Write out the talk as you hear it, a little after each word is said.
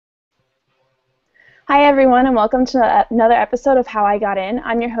Hi everyone and welcome to another episode of How I Got In.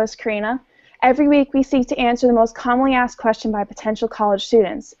 I'm your host Karina. Every week we seek to answer the most commonly asked question by potential college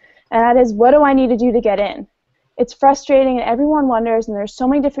students, and that is, what do I need to do to get in? It's frustrating and everyone wonders, and there's so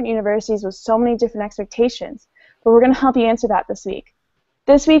many different universities with so many different expectations, but we're going to help you answer that this week.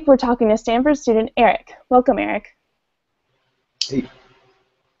 This week we're talking to Stanford student Eric. Welcome, Eric. Hey.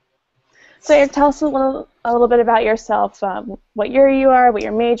 So Eric, tell us a little bit about yourself, what year you are, what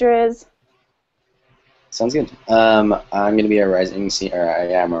your major is. Sounds good. I'm going to be a rising senior. I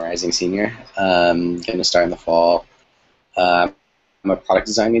am a rising senior. Going to start in the fall. I'm a product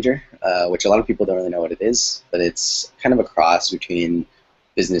design major, which a lot of people don't really know what it is, but it's kind of a cross between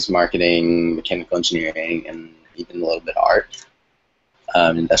business marketing, mechanical engineering, and even a little bit of art,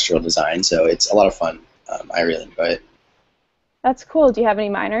 industrial design. So it's a lot of fun. I really enjoy it. That's cool. Do you have any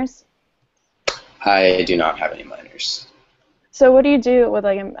minors? I do not have any minors. So what do you do with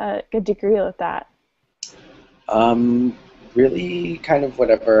like a degree like that? Really kind of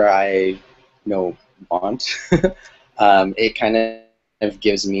whatever I want. It kind of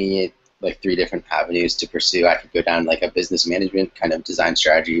gives me like three different avenues to pursue. I could go down like a business management kind of design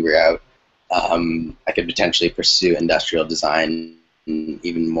strategy route. I could potentially pursue industrial design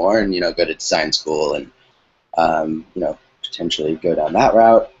even more, and go to design school and potentially go down that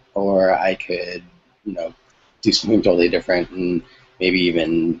route. Or I could do something totally different and maybe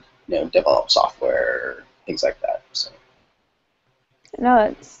even develop software, things like that. So. No,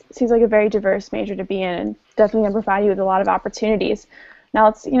 it seems like a very diverse major to be in, and definitely going to provide you with a lot of opportunities. Now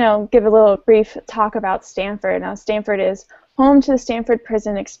let's give a little brief talk about Stanford. Now Stanford is home to the Stanford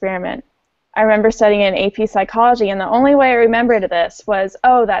Prison Experiment. I remember studying in AP Psychology, and the only way I remembered this was,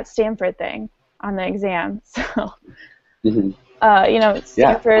 oh, that Stanford thing on the exam. So,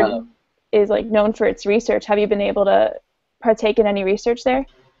 Stanford is like known for its research. Have you been able to partake in any research there?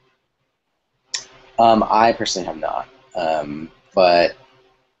 I personally have not, but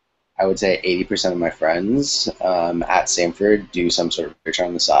I would say 80% of my friends at Stanford do some sort of research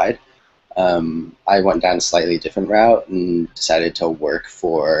on the side. I went down a slightly different route and decided to work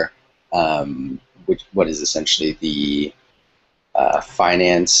for what is essentially the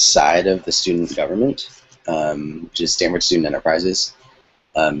finance side of the student government, which is Stanford Student Enterprises.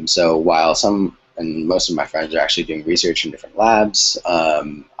 So while most of my friends are actually doing research in different labs,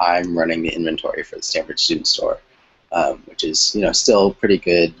 I'm running the inventory for the Stanford Student Store, which is still pretty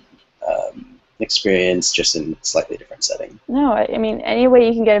good experience, just in a slightly different setting. No, I mean, any way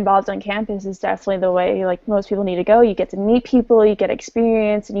you can get involved on campus is definitely the way like most people need to go. You get to meet people, you get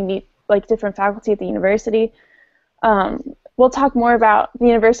experience, and you meet like different faculty at the university. We'll talk more about the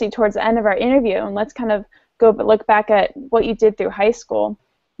university towards the end of our interview, and let's kind of look back at what you did through high school.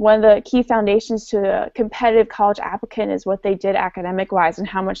 One of the key foundations to a competitive college applicant is what they did academic-wise and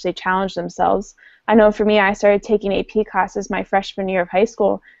how much they challenged themselves. I know for me, I started taking AP classes my freshman year of high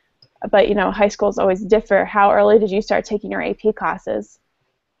school, but high schools always differ. How early did you start taking your AP classes?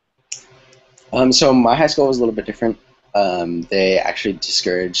 So my high school was a little bit different. They actually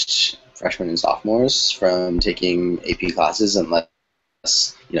discouraged freshmen and sophomores from taking AP classes unless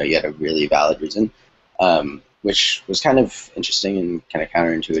you had a really valid reason. Which was kind of interesting and kind of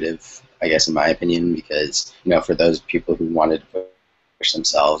counterintuitive, I guess, in my opinion, because, for those people who wanted to push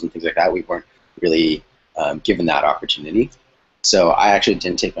themselves and things like that, we weren't really given that opportunity. So I actually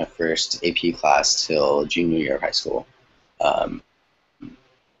didn't take my first AP class till junior year of high school.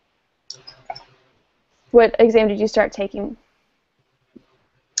 What exam did you start taking?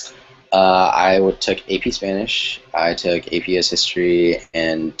 I took AP Spanish, I took AP US History,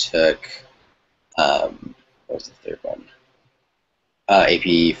 and took... what was the third one?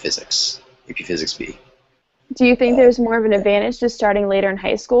 AP Physics. AP Physics B. Do you think there's more of an advantage to starting later in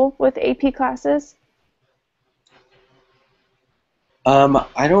high school with AP classes?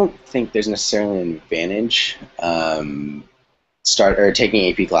 I don't think there's necessarily an advantage.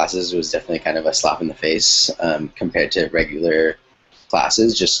 Taking AP classes was definitely kind of a slap in the face compared to regular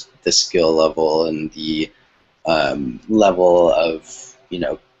classes. Just the skill level and the level of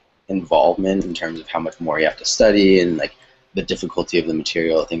involvement in terms of how much more you have to study and like the difficulty of the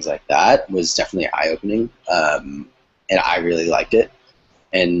material, things like that, was definitely eye-opening, and I really liked it.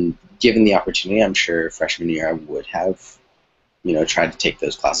 And given the opportunity, I'm sure freshman year I would have tried to take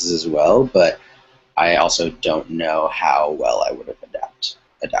those classes as well, but I also don't know how well I would have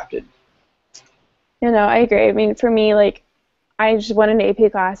adapted. I agree. I mean, for me, like, I just went into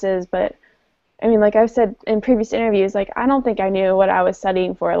AP classes, but I mean, like I've said in previous interviews, like, I don't think I knew what I was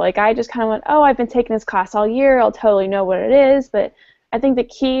studying for. Like, I just kind of went, oh, I've been taking this class all year, I'll totally know what it is. But I think the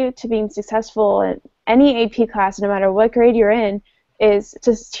key to being successful in any AP class, no matter what grade you're in, is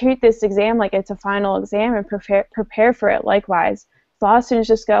to treat this exam like it's a final exam and prepare for it likewise. So a lot of students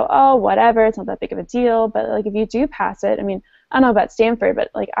just go, oh, whatever, it's not that big of a deal. But like if you do pass it, I mean, I don't know about Stanford, but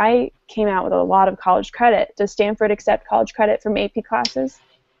like I came out with a lot of college credit. Does Stanford accept college credit from AP classes?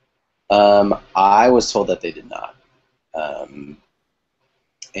 I was told that they did not. Um,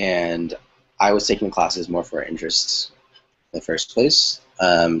 and I was taking classes more for interest in the first place.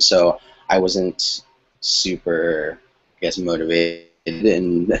 So I wasn't super, I guess, motivated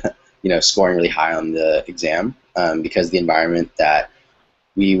in, scoring really high on the exam, because the environment that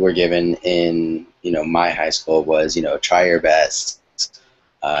we were given in, my high school was, try your best.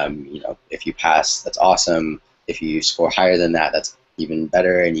 If you pass, that's awesome. If you score higher than that, that's even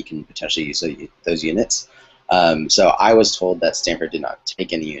better, and you can potentially use those units. So I was told that Stanford did not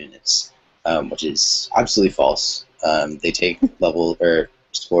take any units, which is absolutely false. They take level or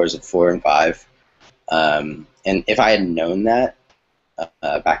scores of 4 and 5. And if I had known that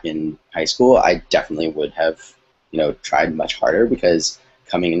back in high school, I definitely would have, tried much harder, because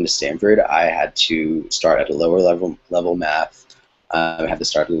coming into Stanford, I had to start at a lower level math. I had to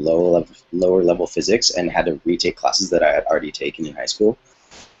start at a lower level physics, and had to retake classes that I had already taken in high school,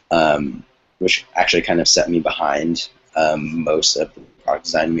 which actually kind of set me behind most of the product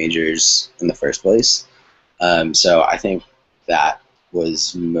design majors in the first place. So I think that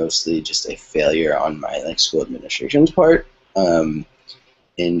was mostly just a failure on my school administration's part,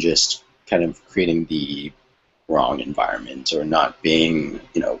 in just kind of creating the wrong environment, or not being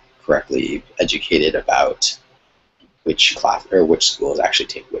correctly educated about which class or which schools actually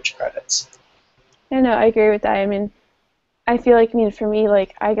take which credits. Yeah, no, I agree with that. I mean, I feel like, I mean, for me,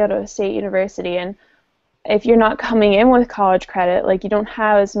 like, I go to a state university, and if you're not coming in with college credit, like, you don't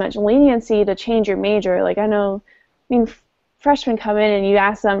have as much leniency to change your major. Like, I know, I mean, freshmen come in and you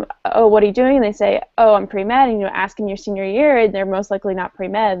ask them, oh, what are you doing? And they say, oh, I'm pre-med, and you ask them your senior year, and they're most likely not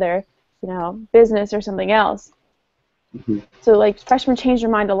pre-med. They're, business or something else. Mm-hmm. So, like, freshmen change their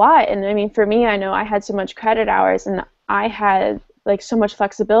mind a lot. And, I mean, for me, I know I had so much credit hours, and I had, like, so much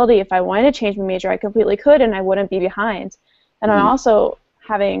flexibility. If I wanted to change my major, I completely could, and I wouldn't be behind. And Mm-hmm. I'm also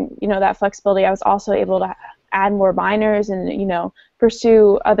having, that flexibility. I was also able to add more minors and,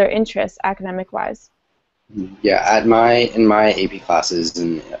 pursue other interests academic-wise. Yeah, in my AP classes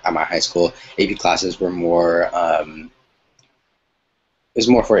and at my high school, AP classes were more, it was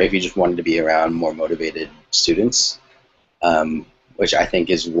more for if you just wanted to be around more motivated students, which I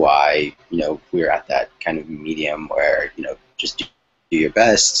think is why we're at that kind of medium where just do your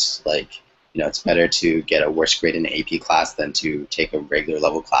best. Like, it's better to get a worse grade in an AP class than to take a regular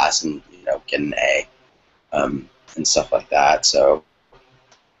level class and get an A, and stuff like that. So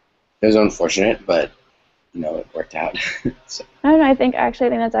it was unfortunate, but it worked out. So. I don't know, I think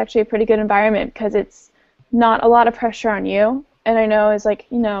that's actually a pretty good environment, because it's not a lot of pressure on you. And I know as like,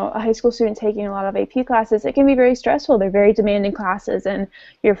 a high school student taking a lot of AP classes, it can be very stressful. They're very demanding classes, and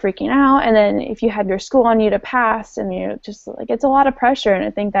you're freaking out. And then if you have your school on you to pass, and you're just like, it's a lot of pressure. And I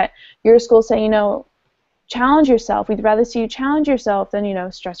think that your school saying, challenge yourself. We'd rather see you challenge yourself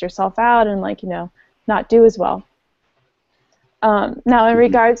than, stress yourself out and not do as well. Now in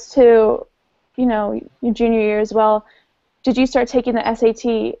regards to, your junior year as well, did you start taking the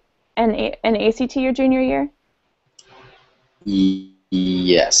SAT and ACT your junior year?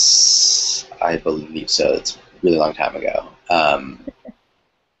 Yes, I believe so. It's a really long time ago.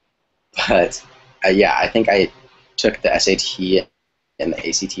 But yeah, I think I took the SAT and the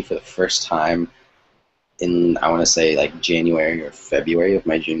ACT for the first time in, I want to say, like January or February of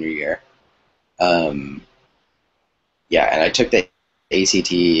my junior year. Yeah, and I took the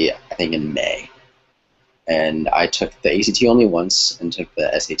ACT, I think, in May. And I took the ACT only once and took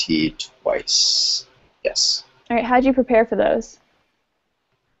the SAT twice. Yes. All right, how did you prepare for those?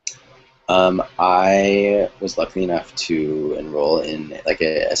 I was lucky enough to enroll in like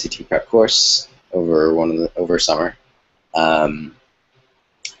a SAT prep course over summer, and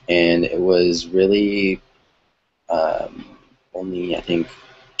it was really only, I think,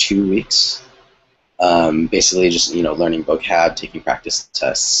 2 weeks. Basically, just learning vocab, taking practice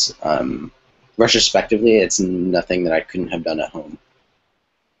tests. Retrospectively, it's nothing that I couldn't have done at home.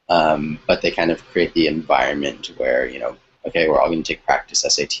 But they kind of create the environment where, okay, we're all going to take practice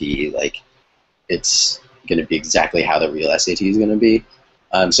SAT, like it's going to be exactly how the real SAT is going to be.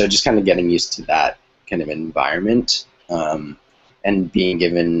 So just kind of getting used to that kind of environment, and being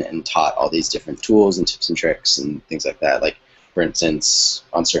given and taught all these different tools and tips and tricks and things like that. Like, for instance,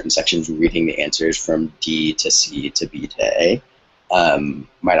 on certain sections, reading the answers from D to C to B to A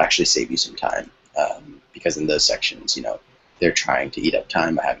might actually save you some time, because in those sections, they're trying to eat up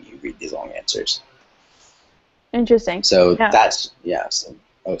time by having you read these long answers. Interesting. So Yeah. that's, yeah. So,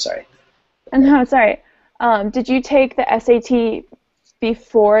 oh, sorry. No, sorry. Did you take the SAT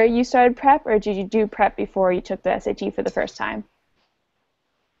before you started prep, or did you do prep before you took the SAT for the first time?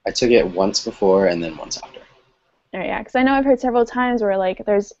 I took it once before and then once after. Oh, yeah, because I know I've heard several times where like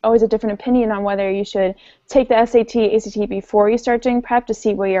there's always a different opinion on whether you should take the SAT, ACT before you start doing prep to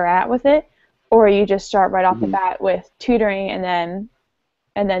see where you're at with it, or you just start right off the Hmm. bat with tutoring and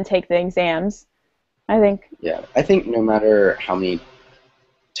then take the exams. I think. Yeah, I think no matter how many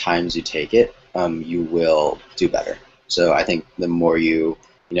times you take it, you will do better. So I think the more you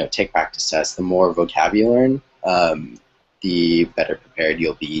take practice tests, the more vocab you learn, the better prepared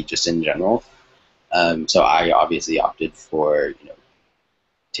you'll be just in general. So I obviously opted for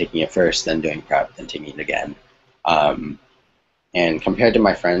taking it first, then doing prep, then taking it again. Um, and compared to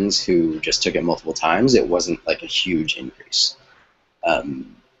my friends who just took it multiple times, it wasn't like a huge increase.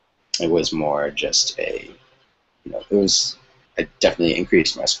 Um, it was more just it was, I definitely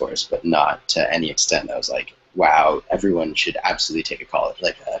increased my scores, but not to any extent that I was like, wow, everyone should absolutely take a college,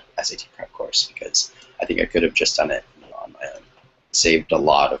 like a SAT prep course, because I think I could have just done it on my own. Saved a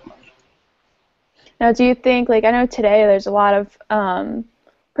lot of money. Now, do you think, like, I know today there's a lot of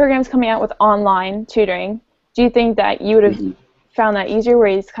programs coming out with online tutoring. Do you think that you would have Hmm. found that easier, where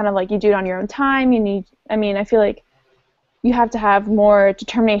it's kind of like you do it on your own time? I mean, I feel like you have to have more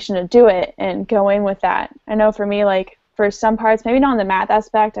determination to do it and go in with that. I know for me, like, for some parts, maybe not in the math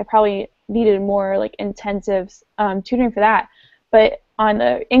aspect, I probably needed more, like, intensive tutoring for that. But on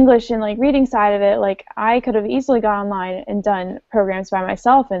the English and, like, reading side of it, like, I could have easily gone online and done programs by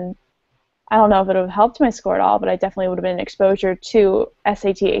myself, and I don't know if it would have helped my score at all, but I definitely would have been exposure to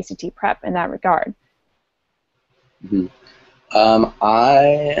SAT, ACT prep in that regard. Hmm.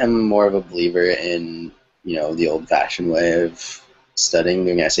 I am more of a believer in the old-fashioned way of studying,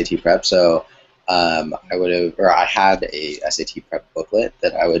 doing SAT prep. So I would have, or I had a SAT prep booklet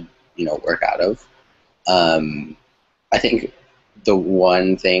that I would work out of. Um, I think the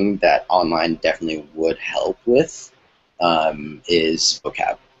one thing that online definitely would help with is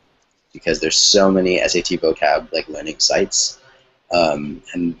vocab, because there's so many SAT vocab like learning sites,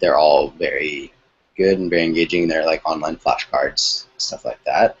 and they're all very good and very engaging. They're like online flashcards, stuff like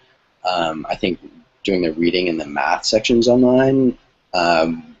that. I think doing the reading and the math sections online,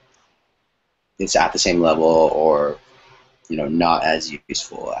 um, it's at the same level, or not as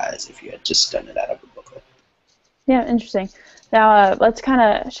useful as if you had just done it out of a booklet. Yeah, interesting. Now, let's kind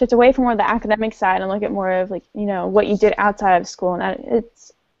of shift away from more of the academic side and look at more of like, what you did outside of school. And that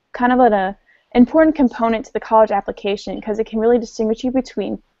it's kind of an important component to the college application because it can really distinguish you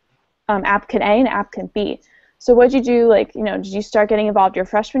between applicant A and applicant B. So what did you do, like, did you start getting involved your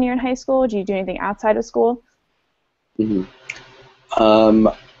freshman year in high school? Did you do anything outside of school? Hmm. Um,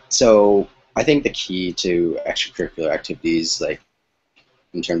 so I think the key to extracurricular activities, like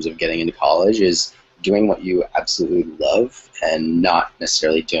in terms of getting into college, is doing what you absolutely love and not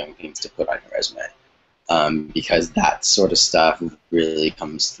necessarily doing things to put on your resume. Because that sort of stuff really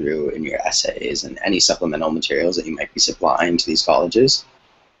comes through in your essays and any supplemental materials that you might be supplying to these colleges.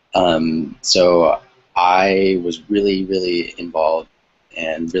 So I was really, really involved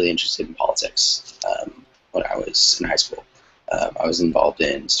and really interested in politics when I was in high school. I was involved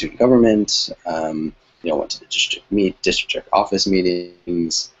in student government. Went to the district office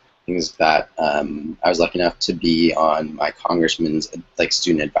meetings, things like that. I was lucky enough to be on my congressman's like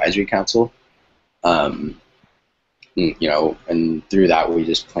student advisory council. Um, and through that we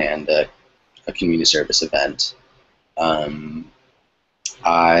just planned a community service event. Um,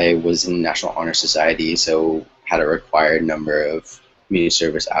 I was in National Honor Society, so had a required number of community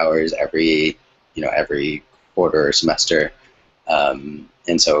service hours every quarter or semester.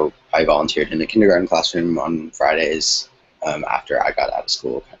 And so I volunteered in a kindergarten classroom on Fridays after I got out of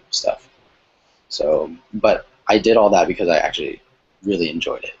school, kind of stuff. So, but I did all that because I actually really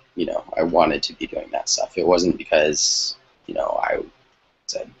enjoyed it. I wanted to be doing that stuff. It wasn't because I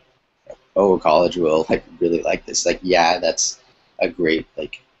said, oh, college will like really like this. Like, yeah, that's a great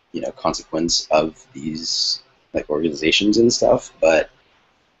like consequence of these like organizations and stuff, but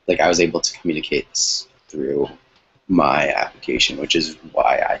like I was able to communicate this through my application, which is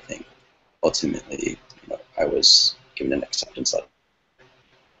why I think ultimately I was given an acceptance letter.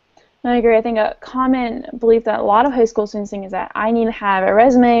 I agree. I think a common belief that a lot of high school students think is that I need to have a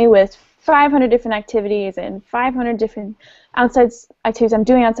resume with 500 different activities and 500 different outside activities I'm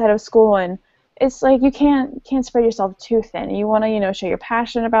doing outside of school, and it's like you can't spread yourself too thin. You want to show you're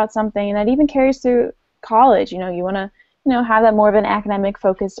passionate about something, and that even carries through college. You want to have that more of an academic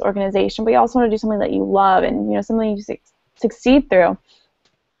focused organization, but you also want to do something that you love and something you succeed through.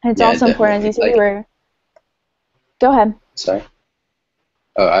 And it's Yeah, also important, as definitely. you said, you Like, were. Go ahead. Sorry.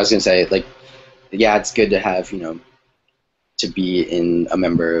 Oh, I was gonna say, like, yeah, it's good to have, to be in a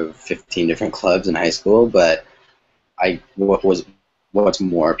member of 15 different clubs in high school, but what's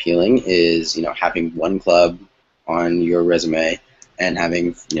more appealing is, having one club on your resume and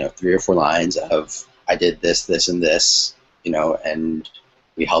having, 3 or 4 lines of I did this, this, and this, and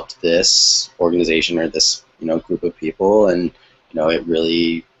we helped this organization or this, group of people, and it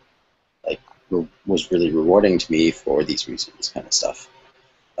really like was really rewarding to me for these reasons, kind of stuff.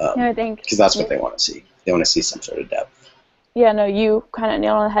 Yeah, I think. Because that's what they want to see. They want to see some sort of depth. Yeah, no, you kind of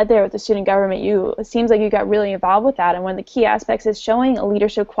nailed on the head there with the student government. It seems like you got really involved with that, and one of the key aspects is showing a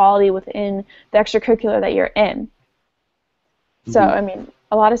leadership quality within the extracurricular that you're in. So, I mean,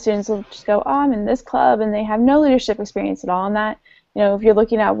 a lot of students will just go, oh, I'm in this club, and they have no leadership experience at all. And that, if you're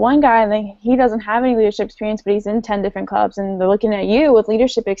looking at one guy and he doesn't have any leadership experience, but he's in 10 different clubs, and they're looking at you with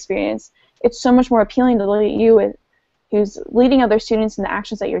leadership experience, it's so much more appealing to look at you who's leading other students in the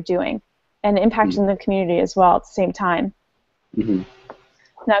actions that you're doing and impacting the community as well at the same time.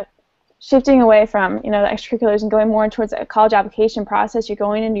 Now, shifting away from the extracurriculars and going more towards a college application process, you're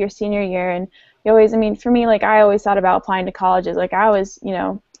going into your senior year, and you always, I mean, for me, like, I always thought about applying to colleges. Like, I was,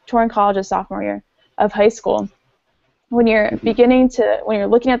 touring colleges sophomore year of high school. When you're when you're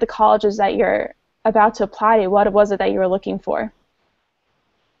looking at the colleges that you're about to apply to, what was it that you were looking for?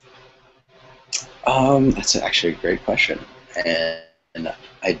 That's actually a great question, and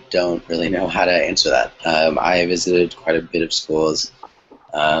I don't really know how to answer that. I visited quite a bit of schools.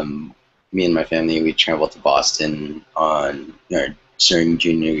 Me and my family, we traveled to Boston during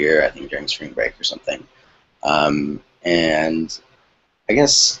junior year, I think during spring break or something. And I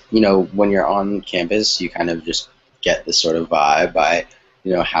guess, when you're on campus, you kind of just get this sort of vibe by,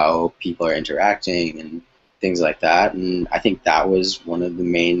 how people are interacting and things like that. And I think that was one of the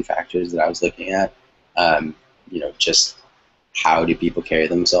main factors that I was looking at. Just how do people carry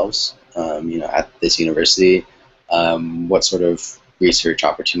themselves, at this university? What sort of research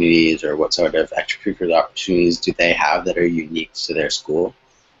opportunities or what sort of extracurricular opportunities do they have that are unique to their school?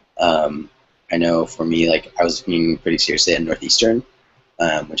 I know for me, like, I was looking pretty seriously at Northeastern,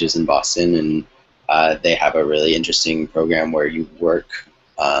 which is in Boston, and they have a really interesting program where you work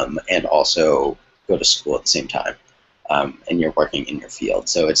and also go to school at the same time, and you're working in your field.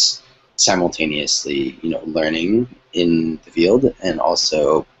 So it's simultaneously, learning in the field and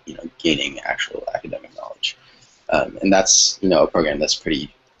also, gaining actual academic knowledge. And that's, a program that's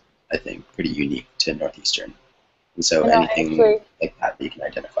pretty unique to Northeastern. And so anything like that you can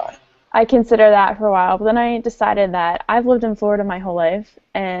identify. I consider that for a while, but then I decided that I've lived in Florida my whole life,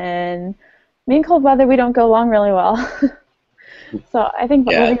 and me and cold weather, we don't go along really well. So I think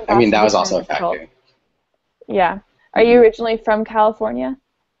yeah, I mean, that was also a factor. Yeah. Are you originally from California?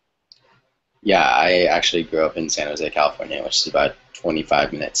 Yeah, I actually grew up in San Jose, California, which is about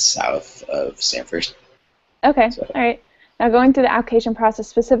 25 minutes south of Stanford. Okay, so. All right. Now, going through the application process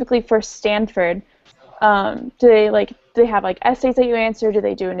specifically for Stanford, do they have like essays that you answer? Do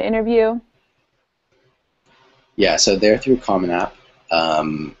they do an interview? Yeah, so they're through Common App.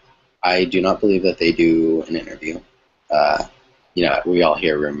 I do not believe that they do an interview. We all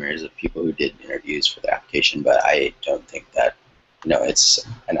hear rumors of people who did interviews for the application, but I don't think that it's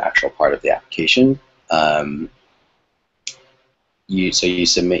an actual part of the application. You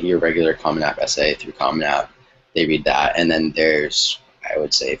submit your regular Common App essay through Common App. They read that, and then there's, I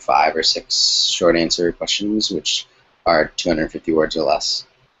would say, 5 or 6 short answer questions, which are 250 words or less.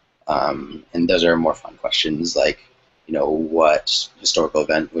 And those are more fun questions, like, what historical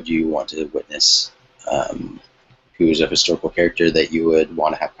event would you want to witness? Who's a historical character that you would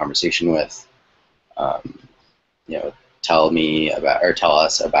want to have conversation with? Tell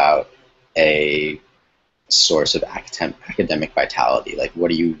us about a source of academic vitality. Like,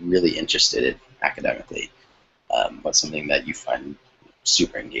 what are you really interested in academically? What's something that you find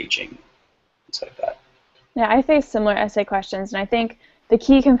super engaging? Things like that. Yeah, I face similar essay questions, and I think the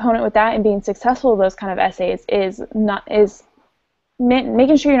key component with that and being successful with those kind of essays is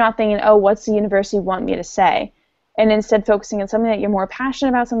making sure you're not thinking, oh, what's the university want me to say? And instead focusing on something that you're more passionate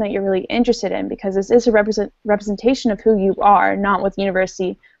about, something that you're really interested in, because this is a representation of who you are, not what the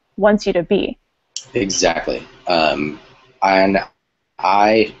university wants you to be. Exactly. And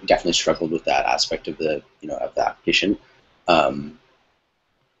I definitely struggled with that aspect of the application.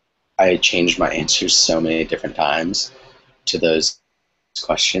 I changed my answers so many different times to those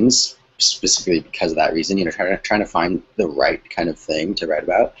questions, specifically because of that reason. Trying to find the right kind of thing to write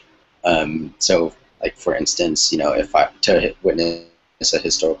about. So, like, for instance, if I to witness a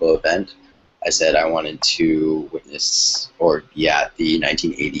historical event, I said I wanted to witness or be at the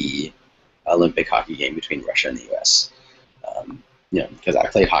 1980 Olympic hockey game between Russia and the U.S. Because I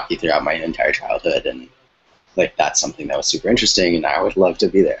played hockey throughout my entire childhood, and like that's something that was super interesting, and I would love to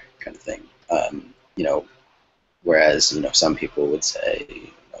be there, kind of thing. You know, whereas some people would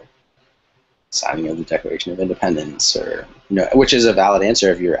say signing of the Declaration of Independence, or which is a valid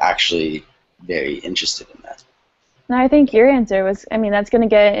answer if you're actually very interested in that. And I think your answer was, I mean, that's going to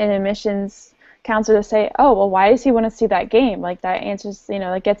get an admissions counselor to say, oh, well, why does he want to see that game? Like that answers,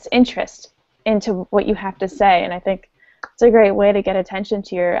 that gets interest into what you have to say, and I think it's a great way to get attention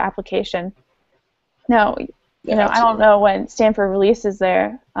to your application. Now, I don't know when Stanford releases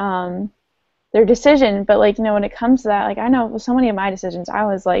their decision, but when it comes to that, I know with so many of my decisions, I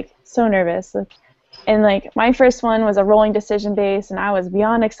was so nervous. And my first one was a rolling decision base, and I was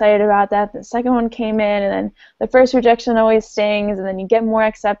beyond excited about that. The second one came in, and then the first rejection always stings, and then you get more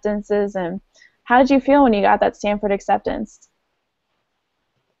acceptances. And how did you feel when you got that Stanford acceptance?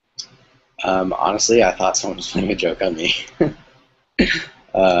 Honestly, I thought someone was playing a joke on me.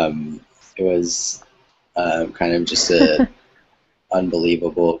 It was kind of just a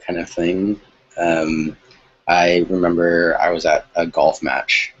unbelievable kind of thing. I remember I was at a golf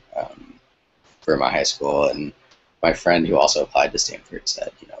match for my high school, and my friend who also applied to Stanford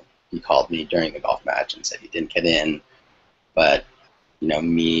said, he called me during the golf match and said he didn't get in, but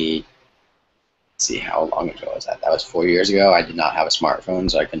me. See, how long ago was that? That was 4 years ago. I did not have a smartphone,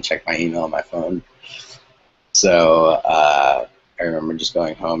 so I couldn't check my email on my phone. So I remember just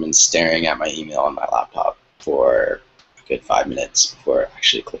going home and staring at my email on my laptop for a good 5 minutes before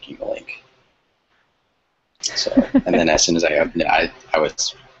actually clicking the link. So, and then as soon as I opened it, I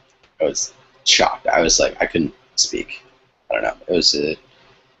was shocked. I was I couldn't speak. I don't know. It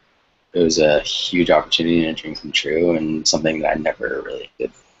was a huge opportunity and a dream come true, and something that I never really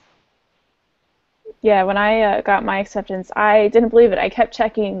did. Yeah, when I got my acceptance, I didn't believe it. I kept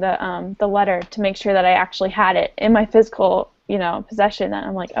checking the letter to make sure that I actually had it in my physical, possession. And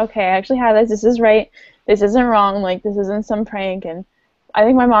I'm like, okay, I actually have this. This is right. This isn't wrong. This isn't some prank. And I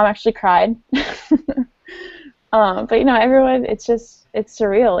think my mom actually cried. But everyone, it's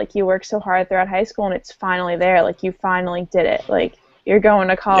surreal. You work so hard throughout high school, and it's finally there. You finally did it. You're going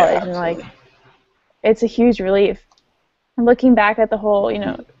to college, and it's a huge relief. Looking back at the whole,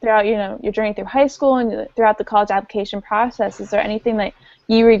 throughout, your journey through high school and throughout the college application process, is there anything that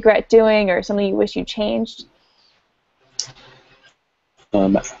you regret doing or something you wish you changed?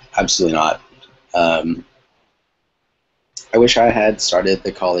 Absolutely not. I wish I had started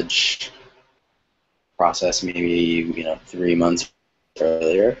the college process maybe, 3 months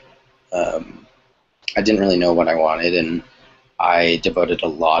earlier. I didn't really know what I wanted, and I devoted a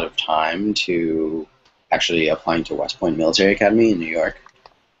lot of time to actually applying to West Point Military Academy in New York,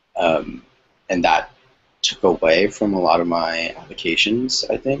 and that took away from a lot of my applications,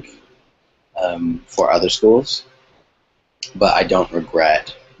 I think, for other schools. But I don't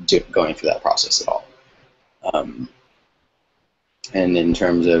regret going through that process at all. And in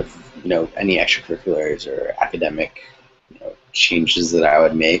terms of any extracurriculars or academic changes that I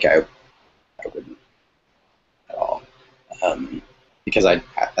would make, I wouldn't at all. Because at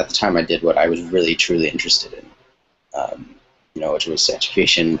the time I did what I was really truly interested in, which was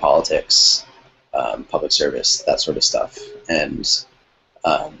education, politics, public service, that sort of stuff. And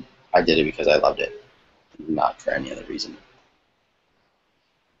I did it because I loved it, not for any other reason.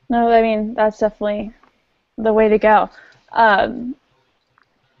 No, I mean, that's definitely the way to go.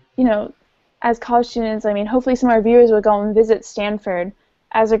 As college students, I mean, hopefully some of our viewers will go and visit Stanford.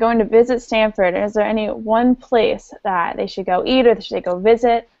 As they're going to visit Stanford, is there any one place that they should go eat or they should go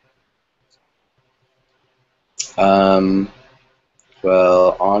visit?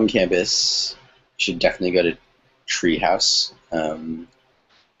 Well, on campus, you should definitely go to Treehouse,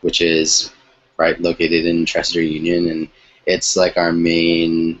 which is located in Chester Union, and it's our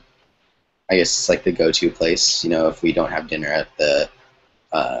main, I guess it's the go-to place. If we don't have dinner at the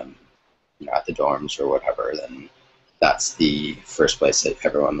at the dorms or whatever, then that's the first place that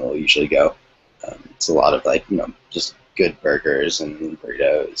everyone will usually go. It's a lot of just good burgers and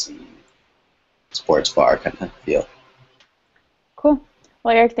burritos and sports bar kind of feel. Cool.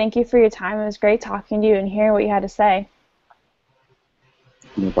 Well, Eric, thank you for your time. It was great talking to you and hearing what you had to say.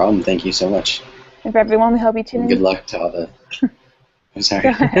 No problem. Thank you so much. And for everyone, we hope you tune in. Good luck to all the... I'm sorry. Go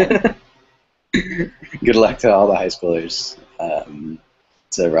ahead. Good luck to all the high schoolers.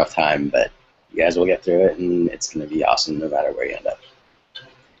 It's a rough time, but you guys will get through it, and it's going to be awesome no matter where you end up.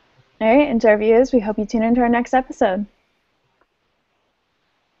 All right, and to our viewers, we hope you tune into our next episode.